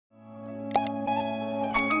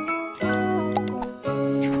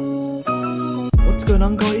going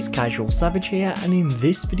on guys, Casual Savage here, and in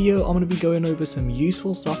this video I'm going to be going over some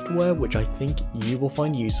useful software which I think you will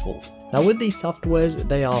find useful. Now with these softwares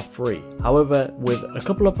they are free, however with a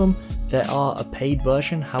couple of them there are a paid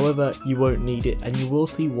version, however you won't need it and you will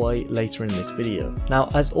see why later in this video. Now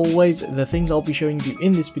as always, the things I'll be showing you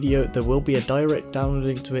in this video, there will be a direct download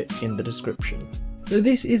link to it in the description. So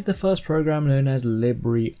this is the first program known as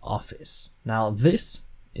LibreOffice. Now this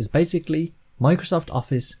is basically Microsoft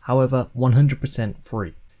Office, however 100%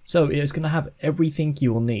 free. So it's going to have everything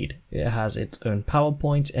you will need. It has its own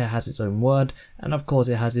PowerPoint, it has its own Word, and of course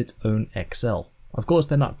it has its own Excel. Of course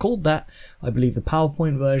they're not called that. I believe the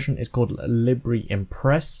PowerPoint version is called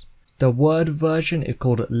LibreImpress, the Word version is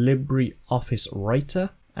called LibreOffice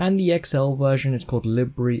Writer, and the Excel version is called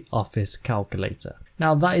LibreOffice Calculator.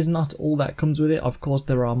 Now that is not all that comes with it, of course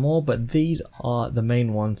there are more, but these are the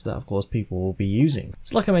main ones that of course people will be using.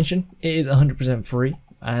 So like I mentioned, it is 100% free,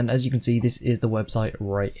 and as you can see this is the website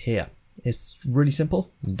right here. It's really simple,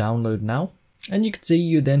 download now, and you can see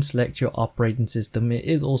you then select your operating system. It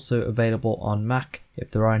is also available on Mac, if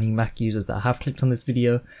there are any Mac users that have clicked on this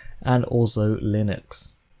video, and also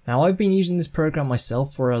Linux. Now I've been using this program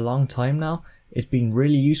myself for a long time now. It's been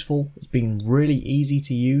really useful, it's been really easy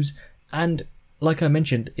to use, and like I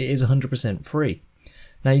mentioned, it is 100% free.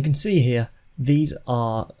 Now you can see here, these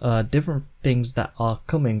are different things that are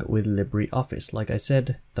coming with LibreOffice. Like I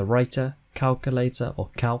said, the Writer, Calculator or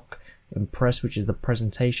Calc, Impress, which is the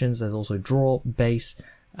presentations. There's also Draw, Base,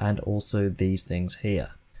 and also these things here.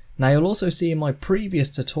 Now you'll also see in my previous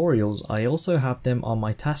tutorials, I also have them on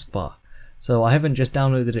my taskbar. So I haven't just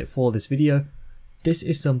downloaded it for this video. This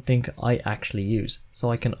is something I actually use. So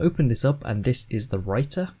I can open this up, and this is the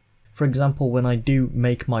Writer. For example, when I do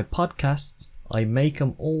make my podcasts, I make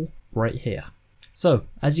them all right here. So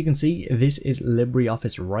as you can see, this is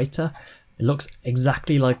LibreOffice Writer. It looks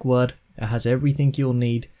exactly like Word. It has everything you'll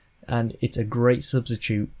need, and it's a great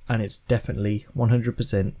substitute, and it's definitely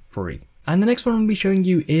 100% free. And the next one I'm going to be showing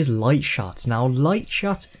you is LightShot. Now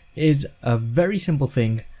LightShot is a very simple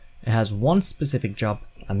thing. It has one specific job,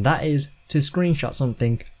 and that is to screenshot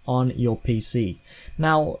something on your PC.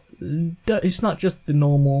 Now it's not just the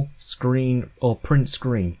normal screen or print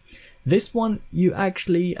screen. This one you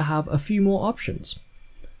actually have a few more options.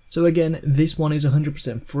 So again, this one is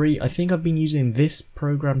 100% free. I think I've been using this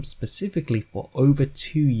program specifically for over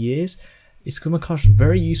 2 years. It's come across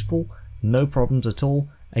very useful, no problems at all.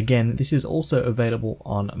 Again, this is also available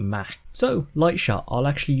on Mac. So LightShot, I'll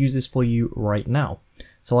actually use this for you right now.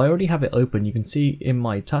 So I already have it open. You can see in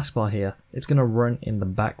my taskbar here, it's going to run in the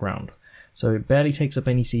background. So it barely takes up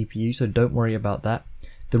any CPU, so don't worry about that.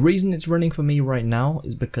 The reason it's running for me right now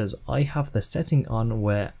is because I have the setting on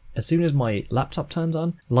where as soon as my laptop turns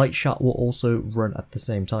on, LightShot will also run at the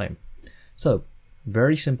same time. So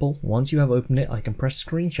very simple, once you have opened it, I can press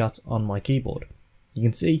screenshot on my keyboard. You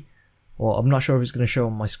can see, well, I'm not sure if it's going to show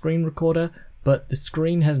on my screen recorder, but the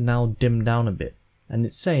screen has now dimmed down a bit and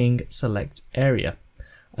it's saying select area.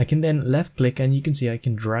 I can then left click and you can see I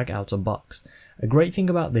can drag out a box. A great thing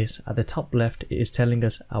about this, at the top left, it is telling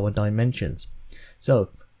us our dimensions. So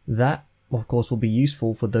that of course will be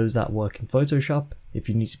useful for those that work in Photoshop. If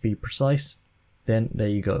you need to be precise, then there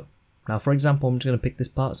you go. Now for example, I'm just going to pick this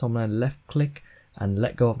part, so I'm going to left click and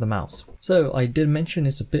let go of the mouse. So I did mention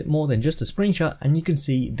it's a bit more than just a screenshot, and you can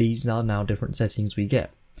see these are now different settings we get.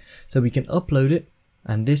 So we can upload it,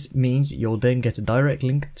 and this means you'll then get a direct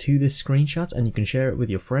link to this screenshot and you can share it with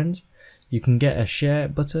your friends. You can get a share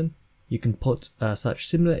button, you can put such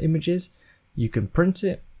similar images, you can print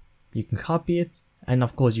it, you can copy it, and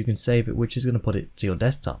of course you can save it, which is going to put it to your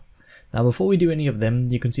desktop. Now before we do any of them,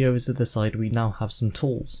 you can see over to the side we now have some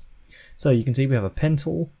tools. So you can see we have a pen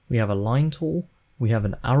tool, we have a line tool, we have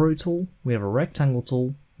an arrow tool, we have a rectangle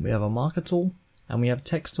tool, we have a marker tool, and we have a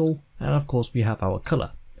text tool, and of course we have our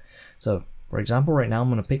color. So for example, right now I'm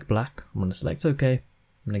going to pick black, I'm going to select OK, I'm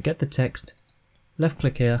going to get the text, left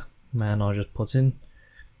click here, and I'll just put in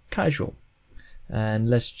casual. And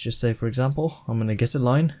let's just say for example, I'm going to get a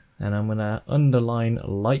line and I'm going to underline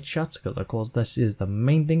LightShot, because of course this is the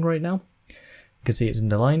main thing right now. You can see it's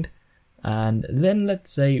underlined. And then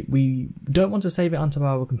let's say we don't want to save it onto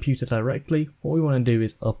our computer directly. What we want to do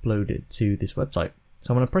is upload it to this website.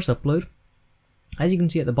 So I'm going to press upload. As you can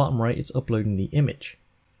see at the bottom right, it's uploading the image.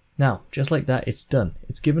 Now, just like that, it's done.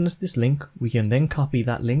 It's given us this link. We can then copy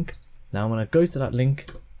that link. Now I'm going to go to that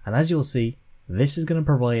link, and as you'll see, this is going to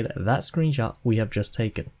provide that screenshot we have just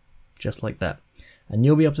taken, just like that. And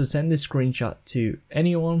you'll be able to send this screenshot to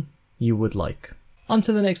anyone you would like. On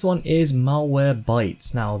to the next one is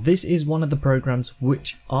Malwarebytes. Now this is one of the programs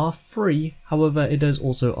which are free, however it does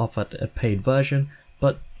also offer a paid version,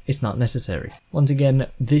 but it's not necessary. Once again,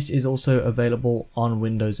 this is also available on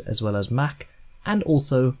Windows as well as Mac and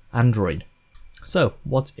also Android. So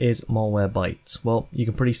what is Malwarebytes? Well, you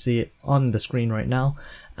can pretty see it on the screen right now,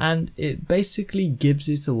 and it basically gives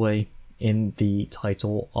it away in the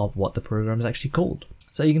title of what the program is actually called.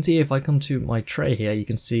 So you can see if I come to my tray here, you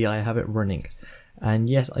can see I have it running. And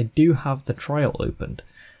yes, I do have the trial opened.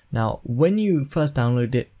 Now, when you first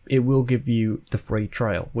download it, it will give you the free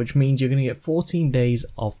trial, which means you're going to get 14 days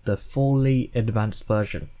of the fully advanced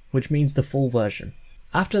version, which means the full version.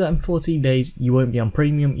 After that 14 days, you won't be on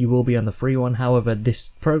premium, you will be on the free one. However, this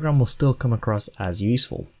program will still come across as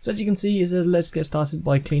useful. So as you can see, it says let's get started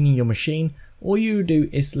by cleaning your machine. All you do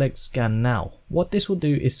is select scan now. What this will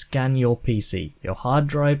do is scan your PC, your hard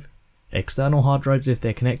drive, external hard drives if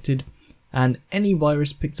they're connected, and any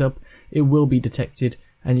virus picked up, it will be detected,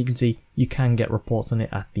 and you can see you can get reports on it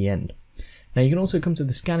at the end. Now you can also come to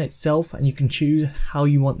the scan itself and you can choose how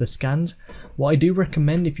you want the scans. What I do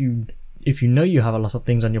recommend, if you know you have a lot of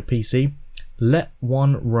things on your PC, let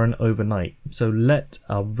one run overnight. So let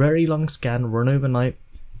a very long scan run overnight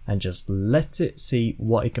and just let it see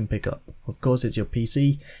what it can pick up. Of course, it's your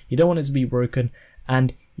PC, you don't want it to be broken,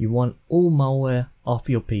 and you want all malware off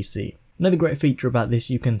your PC. Another great feature about this,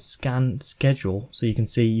 you can scan schedule, so you can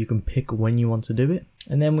see you can pick when you want to do it.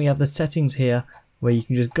 And then we have the settings here where you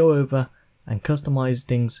can just go over and customize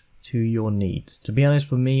things to your needs. To be honest,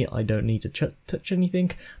 for me, I don't need to touch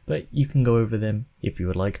anything, but you can go over them if you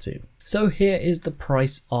would like to. So here is the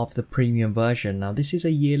price of the premium version. Now this is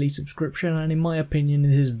a yearly subscription, and in my opinion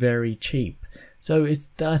it is very cheap. So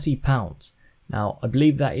it's £30. Now I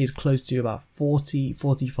believe that is close to about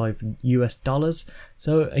 $45 US.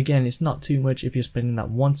 So again, it's not too much if you're spending that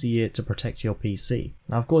once a year to protect your PC.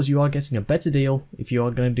 Now of course you are getting a better deal if you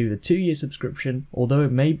are going to do the 2-year subscription, although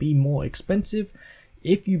it may be more expensive.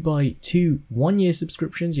 If you buy 2 1-year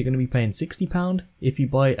subscriptions, you're going to be paying £60. If you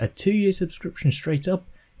buy a 2-year subscription straight up,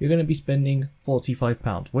 you're going to be spending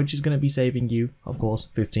 £45, which is going to be saving you, of course,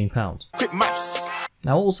 £15.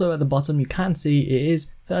 Now also at the bottom you can see it is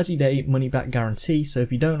 30-day money back guarantee, so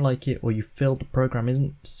if you don't like it or you feel the program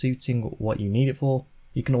isn't suiting what you need it for,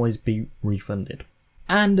 you can always be refunded.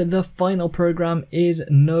 And the final program is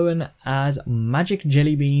known as Magic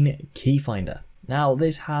Jelly Bean Key Finder. Now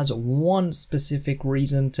this has one specific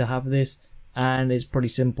reason to have this, and it's pretty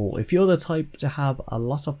simple. If you're the type to have a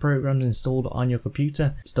lot of programs installed on your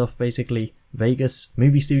computer, stuff basically Vegas,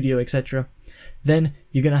 Movie Studio, etc., then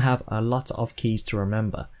you're going to have a lot of keys to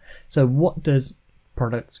remember. So what does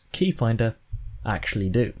Product Key Finder actually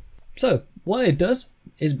do? So what it does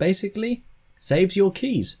is basically saves your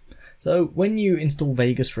keys. So when you install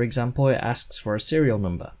Vegas, for example, it asks for a serial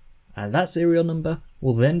number, and that serial number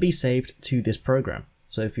will then be saved to this program.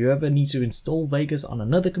 So if you ever need to install Vegas on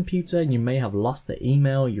another computer and you may have lost the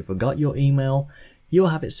email, you forgot your email, you'll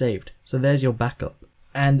have it saved. So there's your backup.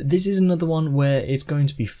 And this is another one where it's going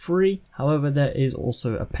to be free. However, there is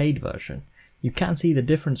also a paid version. You can see the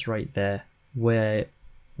difference right there, where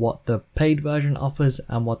what the paid version offers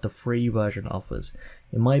and what the free version offers.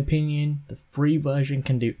 In my opinion, the free version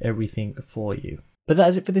can do everything for you. But that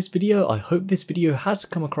is it for this video. I hope this video has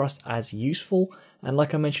come across as useful, and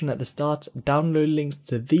like I mentioned at the start, download links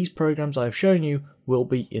to these programs I've shown you will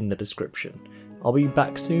be in the description. I'll be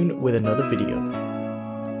back soon with another video.